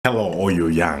Hello all you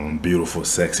young, beautiful,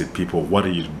 sexy people. What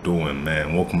are you doing,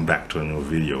 man? Welcome back to a new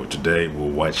video. Today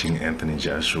we're watching Anthony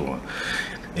Joshua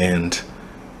and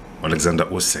Alexander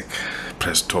Usyk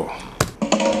press tour.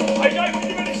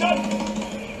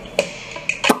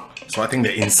 So I think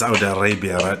they're in Saudi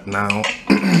Arabia right now.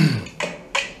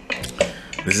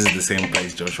 This is the same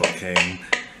place Joshua came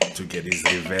to get his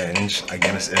revenge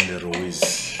against Andy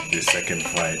Ruiz, the second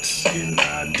fight in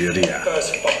Diriyah.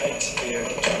 First fight here in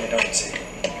 2019.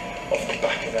 Off the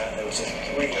back of that, there was a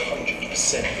 300%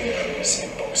 increase in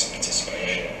boxing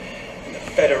participation. And the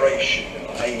federation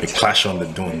aimed The clash on the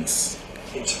dunes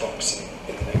into boxing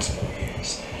in the next 4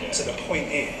 years. So the point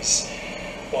is,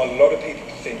 while a lot of people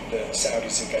think that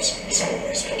Saudi's investment in sport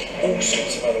is for all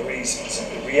sorts of other reasons,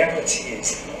 the reality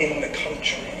is, in the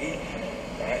country,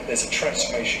 right, there's a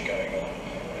transformation going on.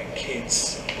 And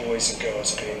kids, boys and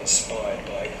girls are being inspired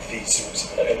by these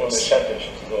sorts of events. They won the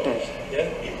championships as well. Yeah,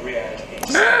 in Riyadh.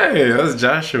 Hey, that's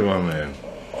Joshua, man.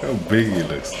 How big he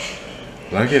looks.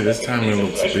 Lucky this time he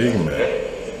looks big, man.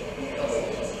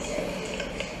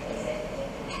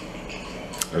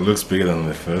 It looks bigger than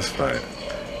the first fight.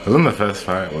 Because in the first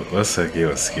fight, it looks like he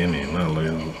was skinny. No, look,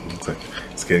 it looks like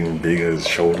it's getting bigger. His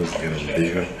shoulders getting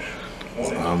bigger.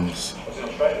 His arms.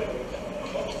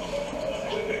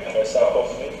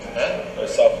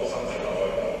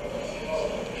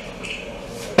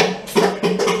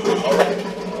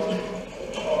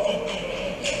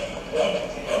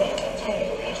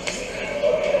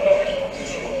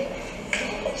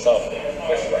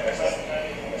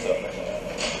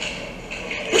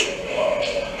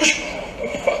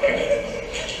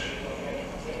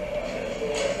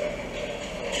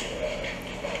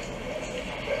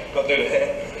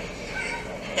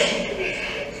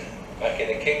 Back in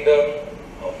the kingdom,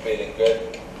 I'm feeling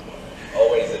good. I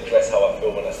always address how I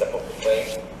feel when I step off the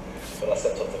plane. When I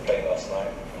stepped off the plane last night,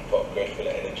 I felt good, full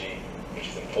of energy, which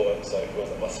is important, so it feels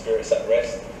like my spirit's at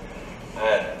rest.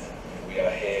 And we are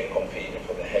here competing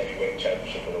for the heavyweight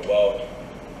championship of the world.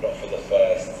 Not for the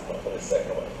first, not for the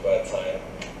second, but the third time.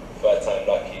 Third time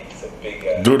lucky. It's a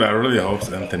big... Dude, I really hope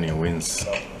Anthony wins.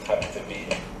 I'm happy to be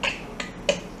here.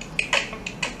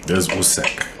 There's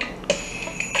Usyk.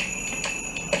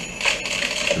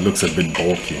 It looks a bit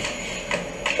bulky.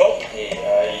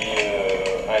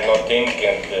 I not think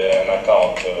and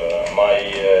knockout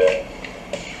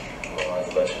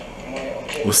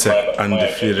Usyk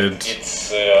undefeated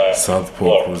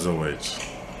Southpaw cruiserweight.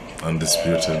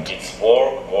 Undisputed. It's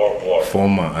war.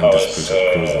 Former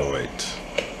undisputed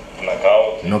cruiserweight.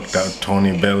 Knockout. Knocked out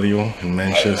Tony Bellew in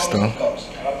Manchester.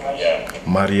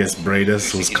 Marius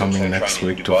Bredas, who's coming next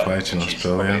week to fight in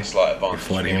Australia. We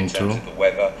fought him too. In terms of the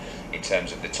weather, in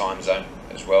terms of the time zone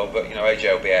as well. But you know,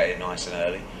 AJ will be out here nice and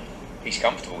early. He's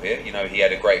comfortable here. You know, he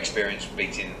had a great experience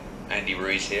beating Andy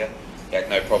Ruiz here. He had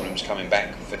no problems coming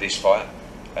back for this fight.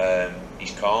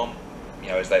 He's calm, you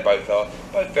know, as they both are.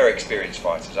 Both very experienced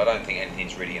fighters. I don't think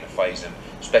anything's really going to faze them,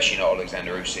 especially not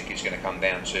Alexander Usyk. It's going to come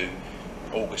down to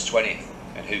August 20th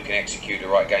and who can execute the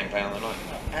right game plan on the night.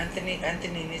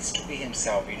 Anthony needs to be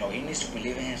himself. You know, he needs to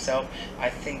believe in himself. I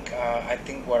think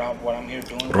what I'm here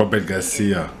doing. Robert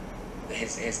Garcia.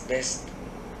 His best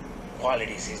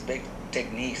qualities, his big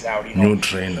techniques out. You know, new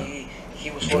trainer. He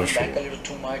was holding back a little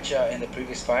too much in the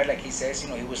previous fight. Like he says, you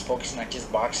know, he was focusing on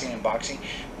just boxing,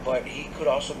 but he could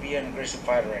also be an aggressive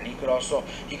fighter, and he could also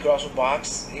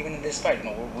box even in this fight. You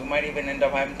know, we might even end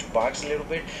up having to box a little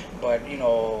bit, but you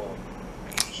know.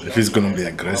 If he's gonna be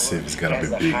aggressive, he's gotta be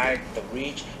big. The height, the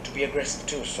reach to be aggressive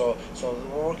too. So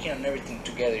we're working on everything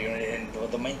together. You know, and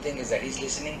the main thing is that he's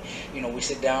listening. You know, we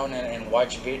sit down and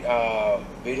watch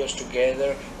videos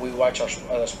together. We watch our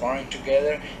sparring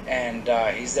together, and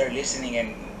he's there listening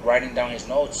and writing down his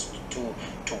notes to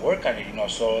work on it. You know,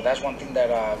 so that's one thing that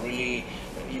really,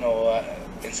 you know.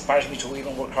 Inspires me to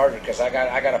even work harder because I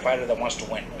got a fighter that wants to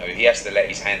win. You know, he has to let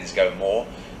his hands go more.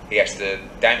 He has to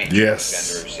damage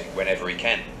Alexander Usyk whenever he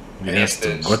can. He has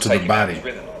to go to the body.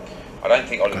 I don't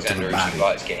think Alexander Usyk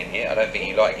likes getting hit. I don't think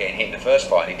he liked getting hit in the first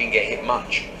fight, and he didn't get hit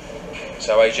much.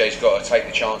 So AJ's got to take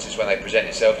the chances when they present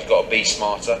itself. He's got to be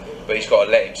smarter, but he's got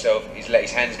to let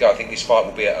his hands go. I think this fight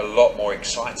will be a lot more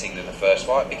exciting than the first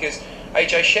fight because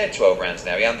AJ shared 12 rounds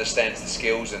now. He understands the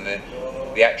skills and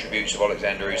the attributes of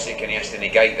Alexander Usyk, and he has to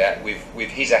negate that with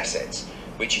his assets,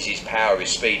 which is his power, his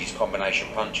speed, his combination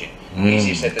punching.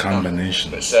 Easier said than done.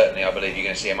 But certainly, I believe you're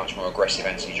going to see a much more aggressive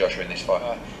Anthony Joshua in this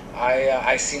fight.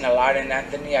 I seen a lot in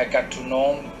Anthony. I got to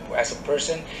know him as a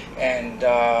person, and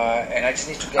I just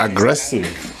need to get aggressive,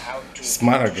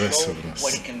 smart to aggressiveness.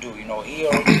 What he can do, you know, he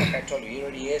already, like I told you, he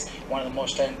already is one of the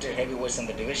most talented heavyweights in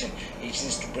the division. He just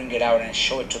needs to bring it out and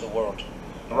show it to the world.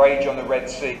 Rage on the Red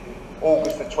Sea.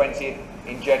 August the 20th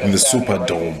in Jeddah, in the Saudi Arabia.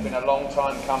 Superdome. It's been a long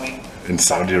time coming. In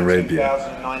Saudi Back Arabia.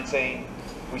 2019,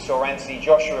 we saw Anthony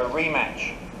Joshua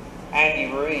rematch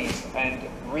Andy Ruiz and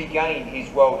regain his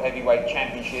World Heavyweight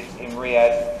Championships in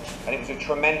Riyadh, and it was a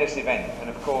tremendous event. And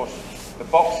of course, the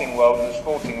boxing world and the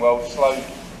sporting world slowed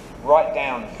right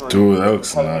down through Dude, that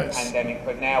looks the nice. pandemic,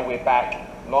 but now we're back,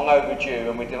 long overdue,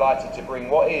 and we're delighted to bring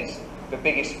what is the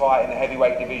biggest fight in the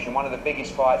heavyweight division, one of the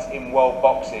biggest fights in world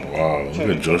boxing. Wow, look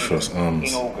at Joshua's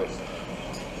arms. In August.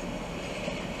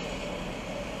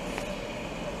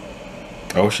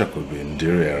 I wish I could be in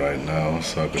Diriyah right now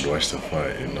so I could watch the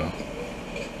fight, you know.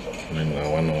 I mean, I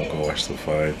want to go watch the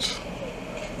fight.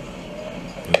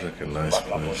 Looks like a nice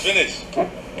place. Finish.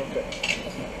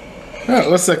 Yeah,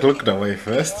 Usyk looked away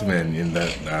first, man, in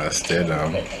that stare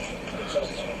down.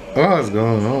 What's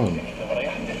going on?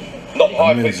 Not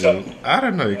high I mean, fixer. I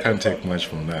don't know, you can't take much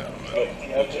from that.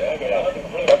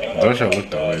 Joshua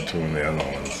looked away too in the other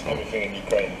ones. So. Everything in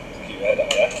Ukraine. Keep your head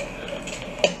up, yeah?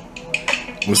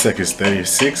 Usyk is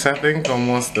 36, I think,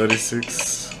 almost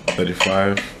 36,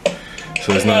 35.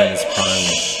 So he's not in his prime.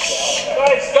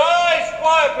 Guys,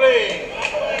 quiet please!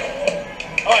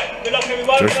 Alright, good luck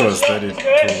everyone. Joshua's 32.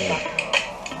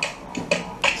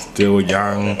 Still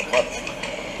young.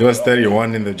 He was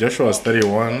 31 in the Joshua was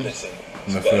 31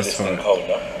 in the first fight. Cold,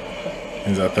 no?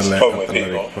 He's athletic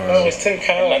prime. It's Tim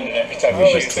Cameron every time Oh,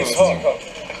 he it's shoots. too small.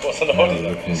 What's on the Oh, holiday?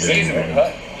 looking Season, good.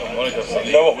 right?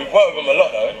 You know what? We've worked with him a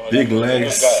lot though. Big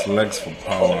legs, legs for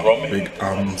power, big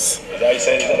arms. Is that how you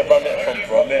say? Is that the brand from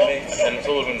Bromley? And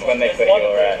Jordan's when they put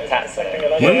your tats on.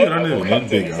 Maybe you don't even need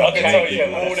big I arms. can You tell need you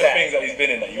big all legs. the things that he's been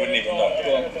in that you wouldn't even know.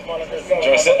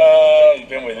 He's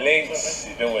been with Lynx,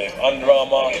 he's been with Under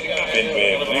Armour, he's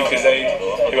been with Lucasade.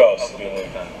 Who else? He's been with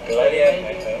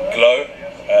Glow,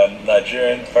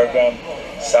 Nigerian program,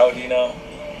 Saudi now.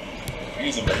 We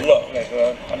use him a lot.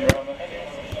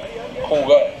 Cool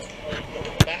guy.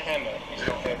 That hammer.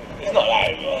 It's not that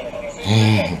heavy,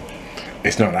 man.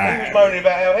 It's not He was that. moaning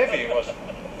about how heavy it was.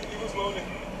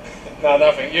 No,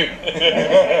 nothing. You.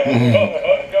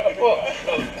 What?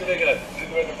 There you go. This is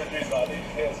where the producer I need to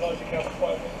hear as hard as you can for 5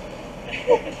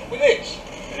 minutes. With this?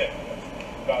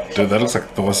 Yeah. Dude, that looks like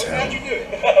Thor's How'd hand. you do it?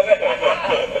 How'd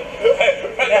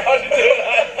you do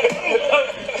that?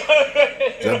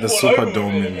 Is that the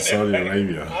Superdome in Saudi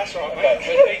Arabia? That's right,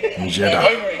 mate. In Jeddah,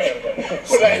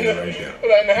 Saudi Arabia, Put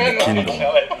that in the in the hand. kingdom.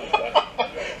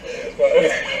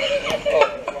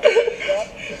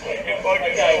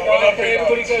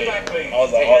 Everybody go back, please. I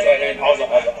was like.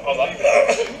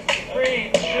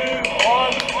 3, 2,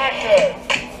 1, action.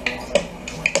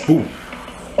 Ooh.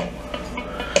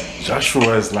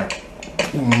 Joshua is like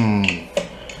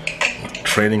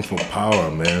training for power,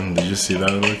 man. Did you see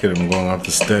that? Look at him going up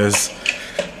the stairs.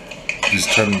 He's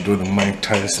trying to do the Mike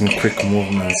Tyson quick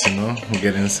movements, you know?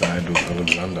 Get inside with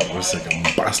Alexander Usyk and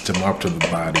bust him up to the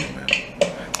body, man.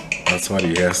 That's what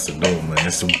he has to do, man. He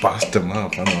has to bust him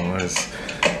up. Otherwise,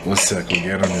 Usyk will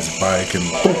get on his bike and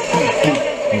boop, boop, boop,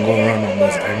 and go around on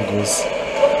those angles.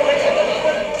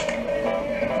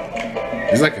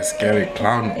 He's like a scary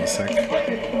clown, Usyk.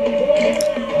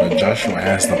 But Joshua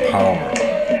has the power,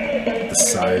 the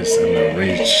size and the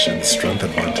reach and the strength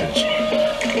advantage.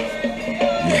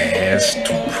 He has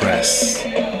to press.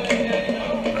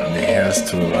 And he has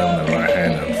to run the right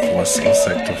hand and force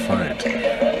Usyk to fight.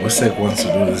 Usyk wants to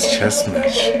do this chess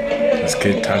match. Just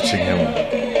keep touching him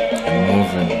and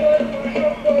moving.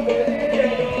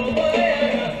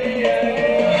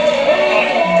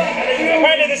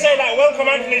 Apparently they say like, welcome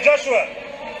Anthony Joshua.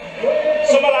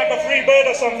 Something like a free bird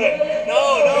or something. No.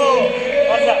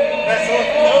 What's that? That's all.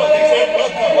 No, they say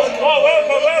welcome. Oh,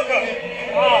 welcome.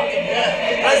 Ah.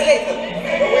 Translate them.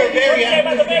 We're very What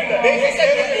about the bird then? They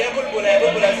said, yeah, bulbul as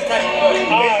a type of bird.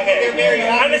 Ah, okay. They're very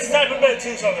happy. And it's a type of bird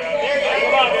too, something.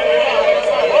 Come on.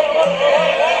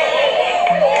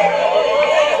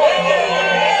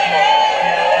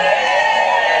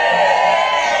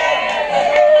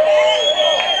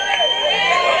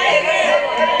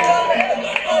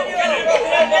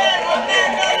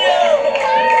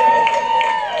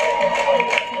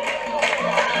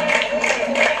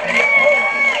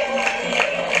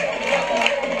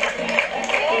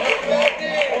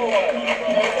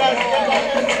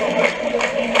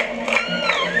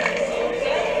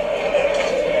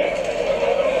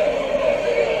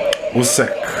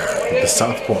 Usyk, the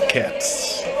Southpaw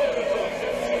Cats.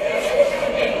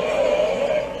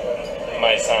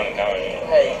 My son coming.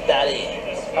 Hey, daddy.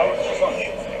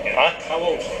 Huh? How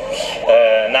old?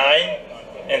 9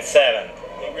 and 7.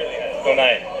 Good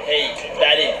night. Hey,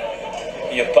 daddy.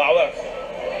 Your power?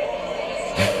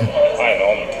 I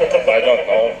don't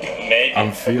know. Maybe.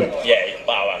 I'm feeling. Yeah, your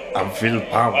power. I feel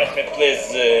power. I can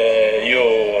please you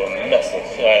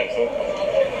message.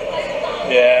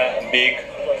 Yeah, big,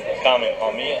 coming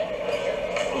on me.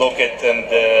 Look at in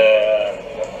the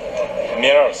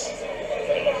mirrors.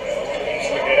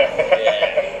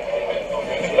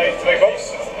 Play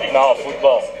box? No,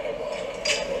 football.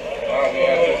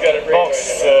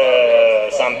 Box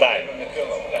sometime.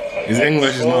 His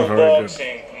English is not very good.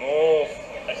 Boxing, move,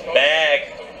 bag,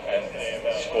 and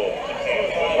score.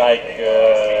 Like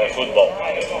football.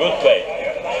 Good play.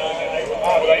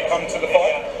 Will they come to the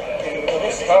fight in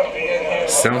August? I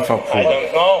Semfapur,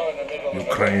 don't know.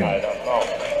 Ukraine. I don't know.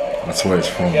 That's where it's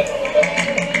from. Look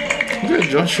at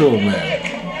Joshua, man.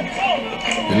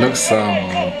 He looks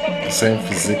the same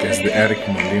physique as the Eric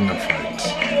Molina fight.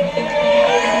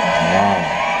 Wow.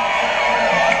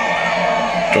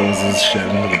 Throws his shit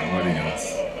into the audience.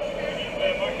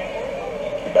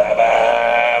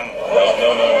 Bam. No.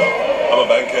 I'm a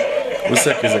banker.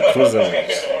 Usyk is a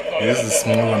cruiserweight. He is the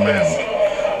smaller man.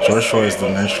 Joshua is the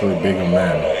naturally bigger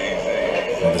man,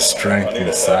 with the strength and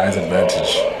the size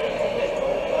advantage.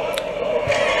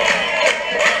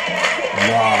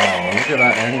 Wow, look at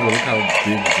that angle, look how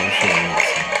big Joshua looks.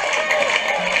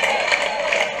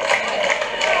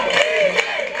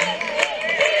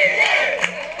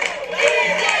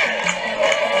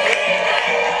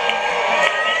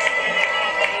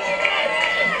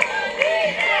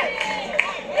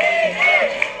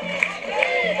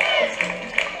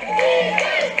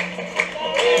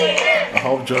 I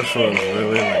hope Joshua is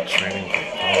really like training for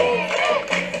power.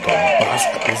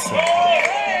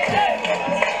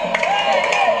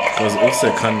 Because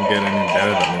Usyk can't get any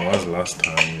better than he was last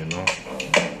time, you know.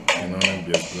 He not gonna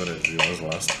be as good as he was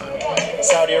last time.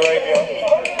 Saudi Arabia,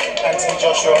 Anthony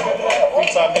Joshua,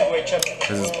 three-time middleweight champion.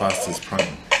 This is past his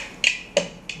prime.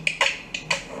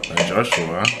 Like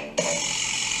Joshua,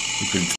 you could